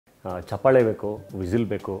ಚಪ್ಪಾಳೆ ಬೇಕು, ವಿಸಿಲ್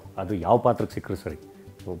ಬೇಕು, ಅದು ಯಾವ ಪಾತ್ರಕ್ಕೆ ಸಿಕ್ಕರೂ ಸರಿ.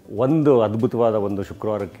 ಒಂದು ಅದ್ಭುತವಾದ ಒಂದು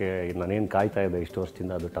ಶುಕ್ರವಾರಕ್ಕೆ ನಾನೇನು ಕಾಯ್ತಾ ಇದ್ದೆ ಇಷ್ಟು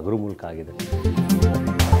ವರ್ಷದಿಂದ, ಅದು ಟಗರು ಮೂಲಕ ಆಗಿದೆ.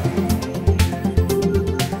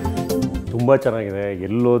 ತುಂಬ ಚೆನ್ನಾಗಿದೆ.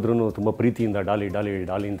 ಎಲ್ಲೋದ್ರೂ ತುಂಬ ಪ್ರೀತಿಯಿಂದ ಡಾಲಿ ಡಾಲಿ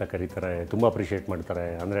ಡಾಲಿ ಅಂತ ಕರೀತಾರೆ, ತುಂಬ ಅಪ್ರಿಷಿಯೇಟ್ ಮಾಡ್ತಾರೆ.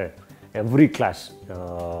 ಅಂದರೆ ಎವ್ರಿ ಕ್ಲಾಸ್,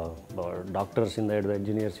 ಡಾಕ್ಟರ್ಸಿಂದ ಹಿಡಿದು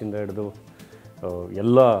ಇಂಜಿನಿಯರ್ಸಿಂದ ಹಿಡಿದು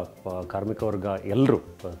ಎಲ್ಲ ಕಾರ್ಮಿಕ ವರ್ಗ ಎಲ್ಲರೂ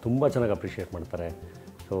ತುಂಬ ಚೆನ್ನಾಗಿ ಅಪ್ರಿಷಿಯೇಟ್ ಮಾಡ್ತಾರೆ.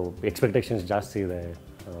 ಸೊ ಎಕ್ಸ್ಪೆಕ್ಟೇಷನ್ಸ್ ಜಾಸ್ತಿ ಇದೆ,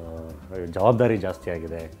 ಜವಾಬ್ದಾರಿ ಜಾಸ್ತಿ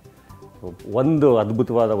ಆಗಿದೆ. ಒಂದು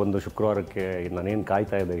ಅದ್ಭುತವಾದ ಒಂದು ಶುಕ್ರವಾರಕ್ಕೆ ನಾನೇನು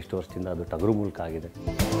ಕಾಯ್ತಾ ಇದ್ದೆ ಇಷ್ಟು ವರ್ಷದಿಂದ, ಅದು ಟಗರು ಮೂಲಕ ಆಗಿದೆ.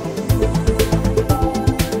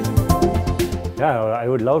 I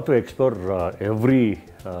would love to explore every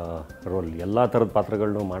roll. ಎಲ್ಲ ಥರದ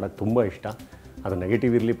ಪಾತ್ರಗಳನ್ನೂ ಮಾಡೋಕ್ಕೆ ತುಂಬ ಇಷ್ಟ. ಅದು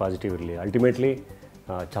ನೆಗೆಟಿವ್ ಇರಲಿ, ಪಾಸಿಟಿವ್ ಇರಲಿ. ಅಲ್ಟಿಮೇಟ್ಲಿ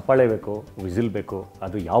ಚಪ್ಪಾಳೆ ಬೇಕು, ವಿಸಿಲ್ ಬೇಕು,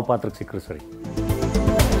 ಅದು ಯಾವ ಪಾತ್ರಕ್ಕೆ ಸಿಕ್ಕರೂ ಸರಿ.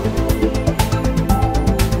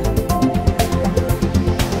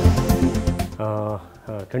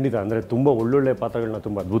 ಖಂಡಿತ. ಅಂದರೆ ತುಂಬ ಒಳ್ಳೊಳ್ಳೆ ಪಾತ್ರಗಳನ್ನ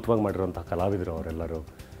ತುಂಬ ಅದ್ಭುತವಾಗಿ ಮಾಡಿರೋಂಥ ಕಲಾವಿದರು ಅವರೆಲ್ಲರೂ.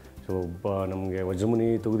 ಸೊ ನಮಗೆ ವಜ್ರಮುನಿ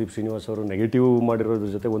ತೂಗುದೀಪ್ ಶ್ರೀನಿವಾಸ್ ಅವರು ನೆಗೆಟಿವ್ ಮಾಡಿರೋದ್ರ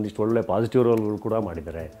ಜೊತೆ ಒಂದಿಷ್ಟು ಒಳ್ಳೆ ಪಾಸಿಟಿವ್ ರೋಲ್ಗಳು ಕೂಡ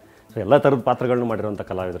ಮಾಡಿದ್ದಾರೆ. ಸೊ ಎಲ್ಲ ಥರದ ಪಾತ್ರಗಳನ್ನ ಮಾಡಿರೋಂಥ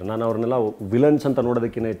ಕಲಾವಿದರು. ನಾನು ಅವ್ರನ್ನೆಲ್ಲ ವಿಲನ್ಸ್ ಅಂತ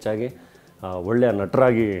ನೋಡೋದಕ್ಕಿಂತ ಹೆಚ್ಚಾಗಿ ಒಳ್ಳೆಯ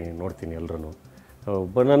ನಟರಾಗಿ ನೋಡ್ತೀನಿ ಎಲ್ಲರೂ.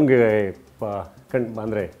 ನನಗೆ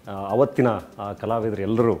ಅಂದರೆ ಅವತ್ತಿನ ಕಲಾವಿದರು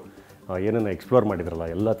ಎಲ್ಲರೂ ಏನನ್ನು ಎಕ್ಸ್ಪ್ಲೋರ್ ಮಾಡಿದ್ರಲ್ಲ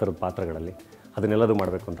ಎಲ್ಲ ಥರದ ಪಾತ್ರಗಳಲ್ಲಿ, ಅದನ್ನೆಲ್ಲದೂ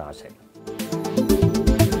ಮಾಡಬೇಕು ಅಂತ ಆಸೆ.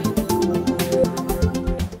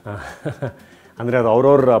 ಅಂದರೆ ಅದು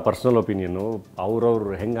ಅವ್ರವ್ರ ಪರ್ಸ್ನಲ್ ಒಪಿನಿಯನ್ನು,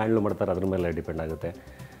 ಅವ್ರವ್ರು ಹೆಂಗೆ ಹ್ಯಾಂಡ್ಲ್ ಮಾಡ್ತಾರೆ ಅದ್ರ ಮೇಲೆ ಡಿಪೆಂಡ್ ಆಗುತ್ತೆ.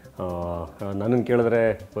 ನನ್ನನ್ನು ಕೇಳಿದ್ರೆ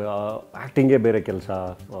ಆ್ಯಕ್ಟಿಂಗೇ ಬೇರೆ ಕೆಲಸ,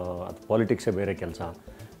 ಅದು ಪಾಲಿಟಿಕ್ಸೇ ಬೇರೆ ಕೆಲಸ.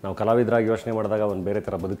 ನಾವು ಕಲಾವಿದರಾಗಿ ಯೋಚನೆ ಮಾಡಿದಾಗ ಒಂದು ಬೇರೆ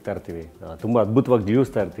ಥರ ಬದುಕ್ತಾ ಇರ್ತೀವಿ, ತುಂಬ ಅದ್ಭುತವಾಗಿ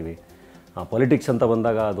ಜೀವಿಸ್ತಾ ಇರ್ತೀವಿ. ಪಾಲಿಟಿಕ್ಸ್ ಅಂತ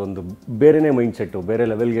ಬಂದಾಗ ಅದೊಂದು ಬೇರೆಯೇ ಮೈಂಡ್ಸೆಟ್ಟು, ಬೇರೆ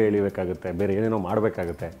ಲೆವೆಲ್ಗೆ ಇಳಿಬೇಕಾಗುತ್ತೆ, ಬೇರೆ ಏನೇನೋ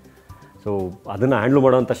ಮಾಡಬೇಕಾಗುತ್ತೆ. ಸೊ ಅದನ್ನು ಹ್ಯಾಂಡ್ಲ್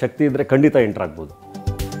ಮಾಡೋವಂಥ ಶಕ್ತಿ ಇದ್ದರೆ ಖಂಡಿತ ಎಂಟ್ರ್ ಆಗ್ಬೋದು.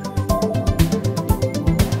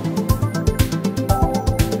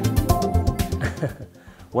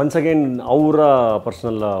 ಒನ್ಸ್ ಅಗೇನ್ ಅವರ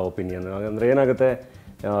ಪರ್ಸ್ನಲ್ ಒಪಿನಿಯನ್. ಅಂದರೆ ಏನಾಗುತ್ತೆ,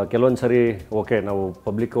 ಕೆಲವೊಂದು ಸರಿ ಓಕೆ ನಾವು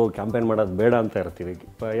ಪಬ್ಲಿಕ್ಕು ಕ್ಯಾಂಪೇನ್ ಮಾಡೋದು ಬೇಡ ಅಂತ ಇರ್ತೀವಿ.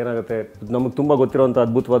 ಏನಾಗುತ್ತೆ, ನಮಗೆ ತುಂಬ ಗೊತ್ತಿರೋಂಥ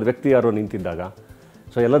ಅದ್ಭುತವಾದ ವ್ಯಕ್ತಿ ಯಾರೋ ನಿಂತಿದ್ದಾಗ,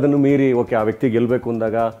 ಸೊ ಎಲ್ಲದನ್ನು ಮೀರಿ ಓಕೆ ಆ ವ್ಯಕ್ತಿ ಗೆಲ್ಲಬೇಕು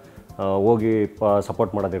ಅಂದಾಗ ಹೋಗಿ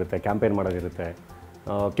ಸಪೋರ್ಟ್ ಮಾಡೋದಿರುತ್ತೆ, ಕ್ಯಾಂಪೇನ್ ಮಾಡೋದಿರುತ್ತೆ.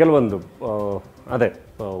 ಕೆಲವೊಂದು ಅದೇ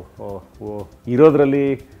ಇರೋದರಲ್ಲಿ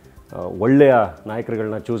ಒಳ್ಳೆಯ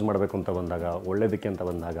ನಾಯಕರುಗಳನ್ನ ಚೂಸ್ ಮಾಡಬೇಕು ಅಂತ ಬಂದಾಗ, ಒಳ್ಳೆಯದಕ್ಕೆ ಅಂತ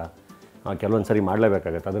ಬಂದಾಗ ಕೆಲವೊಂದು ಸರಿ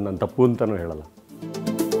ಮಾಡಲೇಬೇಕಾಗತ್ತೆ. ಅದು ನನ್ನ ತಪ್ಪು ಅಂತಲೂ ಹೇಳಲ್ಲ,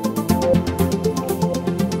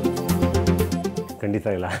 ಖಂಡಿತ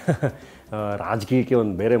ಇಲ್ಲ. ರಾಜಕೀಯಕ್ಕೆ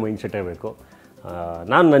ಒಂದು ಬೇರೆ ಮೈಂಡ್ಸೆಟ್ಟೇ ಬೇಕು.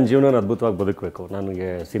 ನಾನು ನನ್ನ ಜೀವನ ಅದ್ಭುತವಾಗಿ ಬದುಕಬೇಕು. ನನಗೆ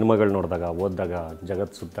ಸಿನಿಮಾಗಳು ನೋಡಿದಾಗ, ಓದಿದಾಗ,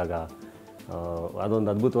 ಜಗತ್ತು ಸುತ್ತಾಗ ಅದೊಂದು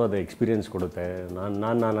ಅದ್ಭುತವಾದ ಎಕ್ಸ್ಪೀರಿಯೆನ್ಸ್ ಕೊಡುತ್ತೆ.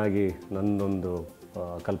 ನಾನಾಗಿ ನನ್ನೊಂದು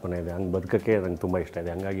ಕಲ್ಪನೆ ಇದೆ, ಹಂಗೆ ಬದುಕೋಕ್ಕೆ ನಂಗೆ ತುಂಬ ಇಷ್ಟ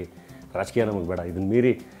ಇದೆ. ಹಂಗಾಗಿ ರಾಜಕೀಯ ನಮಗೆ ಬೇಡ. ಇದನ್ನು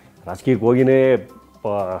ಮೀರಿ ರಾಜಕೀಯಕ್ಕೆ ಹೋಗಿನೇ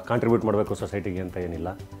ಕಾಂಟ್ರಿಬ್ಯೂಟ್ ಮಾಡಬೇಕು ಸೊಸೈಟಿಗೆ ಅಂತ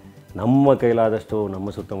ಏನಿಲ್ಲ. ನಮ್ಮ ಕೈಲಾದಷ್ಟು ನಮ್ಮ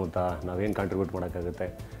ಸುತ್ತಮುತ್ತ ನಾವೇನು ಕಾಂಟ್ರಿಬ್ಯೂಟ್ ಮಾಡೋಕ್ಕಾಗುತ್ತೆ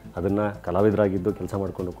ಅದನ್ನು ಕಲಾವಿದರಾಗಿದ್ದು ಕೆಲಸ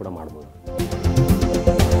ಮಾಡಿಕೊಂಡು ಕೂಡ ಮಾಡ್ಬೋದು.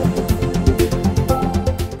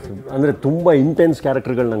 ಅಂದರೆ ತುಂಬ ಇಂಟೆನ್ಸ್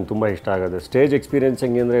ಕ್ಯಾರೆಕ್ಟರ್ಗಳು ನಂಗೆ ತುಂಬ ಇಷ್ಟ ಆಗೋದು. ಸ್ಟೇಜ್ ಎಕ್ಸ್ಪೀರಿಯೆನ್ಸ್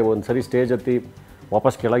ಹೆಂಗೆ ಅಂದರೆ, ಒಂದು ಸರಿ ಸ್ಟೇಜ್ ಹತ್ತಿ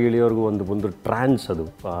ವಾಪಸ್ ಕೆಳಗೆ ಇಳಿಯೋರ್ಗೂ ಒಂದು ಟ್ರಾನ್ಸ್. ಅದು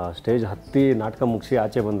ಸ್ಟೇಜ್ ಹತ್ತಿ ನಾಟಕ ಮುಗಿಸಿ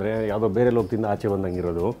ಆಚೆ ಬಂದರೆ ಯಾವುದೋ ಬೇರೆ ಲೋಕದಿಂದ ಆಚೆ ಬಂದಂಗೆ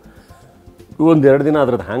ಇರೋದು, ಒಂದು 2 ದಿನ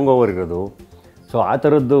ಅದರದ್ದು ಹ್ಯಾಂಗ್ ಓವರ್ ಇರೋದು. ಸೊ ಆ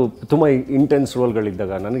ಥರದ್ದು ತುಂಬ ಇಂಟೆನ್ಸ್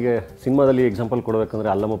ರೋಲ್ಗಳಿದ್ದಾಗ, ನನಗೆ ಸಿನಿಮಾದಲ್ಲಿ ಎಕ್ಸಾಂಪಲ್ ಕೊಡಬೇಕಂದ್ರೆ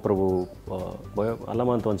ಅಲ್ಲಮ ಪ್ರಭು ಅಲ್ಲಮ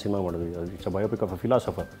ಅಂತ ಒಂದು ಸಿನಿಮಾ ಮಾಡಿದ್ವಿ. It's a biopic of a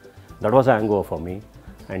philosopher. That was a hang over for me.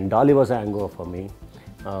 And Daali was a hang over for me.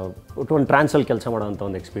 ಒಟ್ಟು ಒಂದು ಟ್ರಾನ್ಸಲ್ಲಿ ಕೆಲಸ ಮಾಡೋಂಥ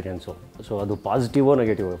ಒಂದು ಎಕ್ಸ್ಪೀರಿಯೆನ್ಸು. ಸೊ ಅದು ಪಾಸಿಟಿವೋ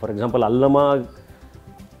ನೆಗೆಟಿವೋ. For example Allama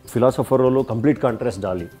philosopher roll complete contrast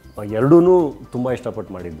Daali, ಎರಡೂ ತುಂಬ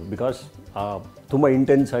ಇಷ್ಟಪಟ್ಟು ಮಾಡಿದ್ದು. ಬಿಕಾಸ್ ತುಂಬ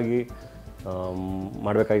ಇಂಟೆನ್ಸ್ ಆಗಿ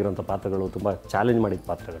ಮಾಡಬೇಕಾಗಿರೋಂಥ ಪಾತ್ರಗಳು, ತುಂಬ ಚಾಲೆಂಜ್ ಮಾಡಿದ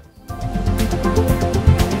ಪಾತ್ರಗಳು.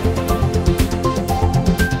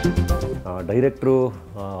 ಡೈರೆಕ್ಟ್ರು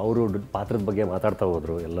ಅವರು ಪಾತ್ರದ ಬಗ್ಗೆ ಮಾತಾಡ್ತಾ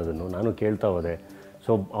ಹೋದರು, ಎಲ್ಲದನ್ನು ನಾನು ಕೇಳ್ತಾ ಹೋದೆ.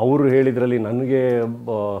 ಸೊ ಅವರು ಹೇಳಿದ್ರಲ್ಲಿ ನನಗೆ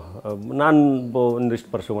ನಾನು ಒಂದಿಷ್ಟು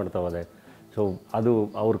ಪರ್ಸು ಮಾಡ್ತಾ ಹೋದೆ. ಸೊ ಅದು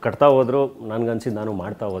ಅವ್ರು ಕಟ್ತಾ ಹೋದರು, ನನಗನ್ಸಿದ್ದು ನಾನು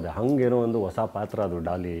ಮಾಡ್ತಾ ಹೋದೆ. ಹಾಗೇನೋ ಒಂದು ಹೊಸ ಪಾತ್ರ ಅದು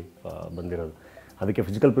ಡಾಲಿ ಬಂದಿರೋದು. ಅದಕ್ಕೆ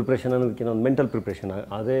ಫಿಸಿಕಲ್ ಪ್ರಿಪ್ರೇಷನ್ ಅನ್ನೋದಕ್ಕಿಂತ ಒಂದು ಮೆಂಟಲ್ ಪ್ರಿಪ್ರೇಷನ್,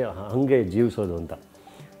 ಅದೇ ಹಾಗೆ ಜೀವಿಸೋದು ಅಂತ.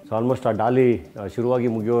 ಸೊ ಆಲ್ಮೋಸ್ಟ್ ಆ ಡಾಲಿ ಶುರುವಾಗಿ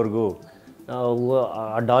ಮುಗಿಯೋವರೆಗೂ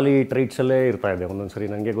ಆ ಡಾಲಿ ಟ್ರೈಟ್ಸಲ್ಲೇ ಇರ್ತಾಯಿದೆ. ಒಂದೊಂದು ಸರಿ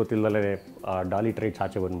ನನಗೆ ಗೊತ್ತಿಲ್ಲದಲ್ಲೇ ಆ ಡಾಲಿ ಟ್ರೈಟ್ಸ್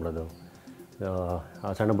ಆಚೆ ಬಂದುಬಿಡೋದು,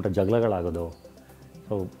 ಸಣ್ಣ ಪುಟ್ಟ ಜಗಳಗಳಾಗೋದು.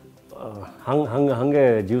 ಸೊ ಹಾಗೆ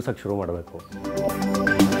ಜೀವಿಸೋಕ್ಕೆ ಶುರು ಮಾಡಬೇಕು.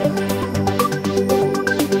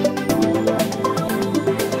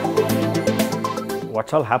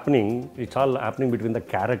 What's all happening, it's all happening between the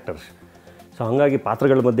characters. So ಹಾಗಾಗಿ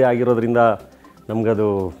ಪಾತ್ರಗಳ ಮಧ್ಯೆ ಆಗಿರೋದ್ರಿಂದ ನಮಗದು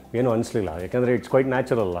ಏನೂ ಅನಿಸ್ಲಿಲ್ಲ. ಯಾಕೆಂದರೆ ಇಟ್ಸ್ ಕ್ವೈಟ್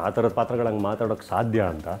ನ್ಯಾಚುರಲ್ ಆ ಥರದ ಪಾತ್ರಗಳು ಹಂಗೆ ಮಾತಾಡೋಕ್ಕೆ ಸಾಧ್ಯ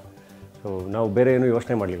ಅಂತ. ಸೊ ನಾವು ಬೇರೆ ಏನೂ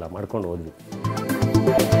ಯೋಚನೆ ಮಾಡಲಿಲ್ಲ, ಮಾಡ್ಕೊಂಡು ಹೋದ್ವಿ.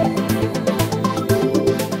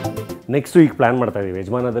 ನೆಕ್ಸ್ಟು ಈಗ ಪ್ಲ್ಯಾನ್ ಮಾಡ್ತಾಯಿದ್ದೀವಿ.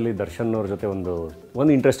 ಯಜಮಾನದಲ್ಲಿ ದರ್ಶನ್ ಅವ್ರ ಜೊತೆ ಒಂದು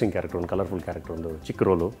ಇಂಟ್ರೆಸ್ಟಿಂಗ್ ಕ್ಯಾರೆಕ್ಟರ್, ಒಂದು ಕಲರ್ಫುಲ್ ಕ್ಯಾರೆಕ್ಟರ್, ಒಂದು ಚಿಕ್ಕ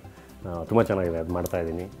ರೋಲು ತುಂಬ ಚೆನ್ನಾಗಿದೆ, ಅದು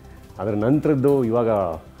ಮಾಡ್ತಾಯಿದ್ದೀನಿ. ಅದರ ನಂತರದ್ದು ಇವಾಗ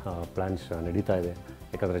ಪ್ಲ್ಯಾನ್ಸ್ ನಡೀತಾ ಇದೆ,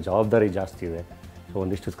 ಯಾಕಂದರೆ ಜವಾಬ್ದಾರಿ ಜಾಸ್ತಿ ಇದೆ. ಸೊ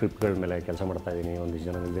ಒಂದಿಷ್ಟು ಸ್ಕ್ರಿಪ್ಟ್ಗಳ ಮೇಲೆ ಕೆಲಸ ಮಾಡ್ತಾಯಿದ್ದೀನಿ, ಒಂದಿಷ್ಟು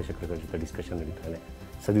ಜನ ನಿರ್ದೇಶಕರ ಜೊತೆ ಡಿಸ್ಕಷನ್ ನಡೀತಾ ಇದೆ,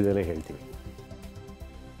 ಸದ್ಯದಲ್ಲೇ ಹೇಳ್ತೀವಿ.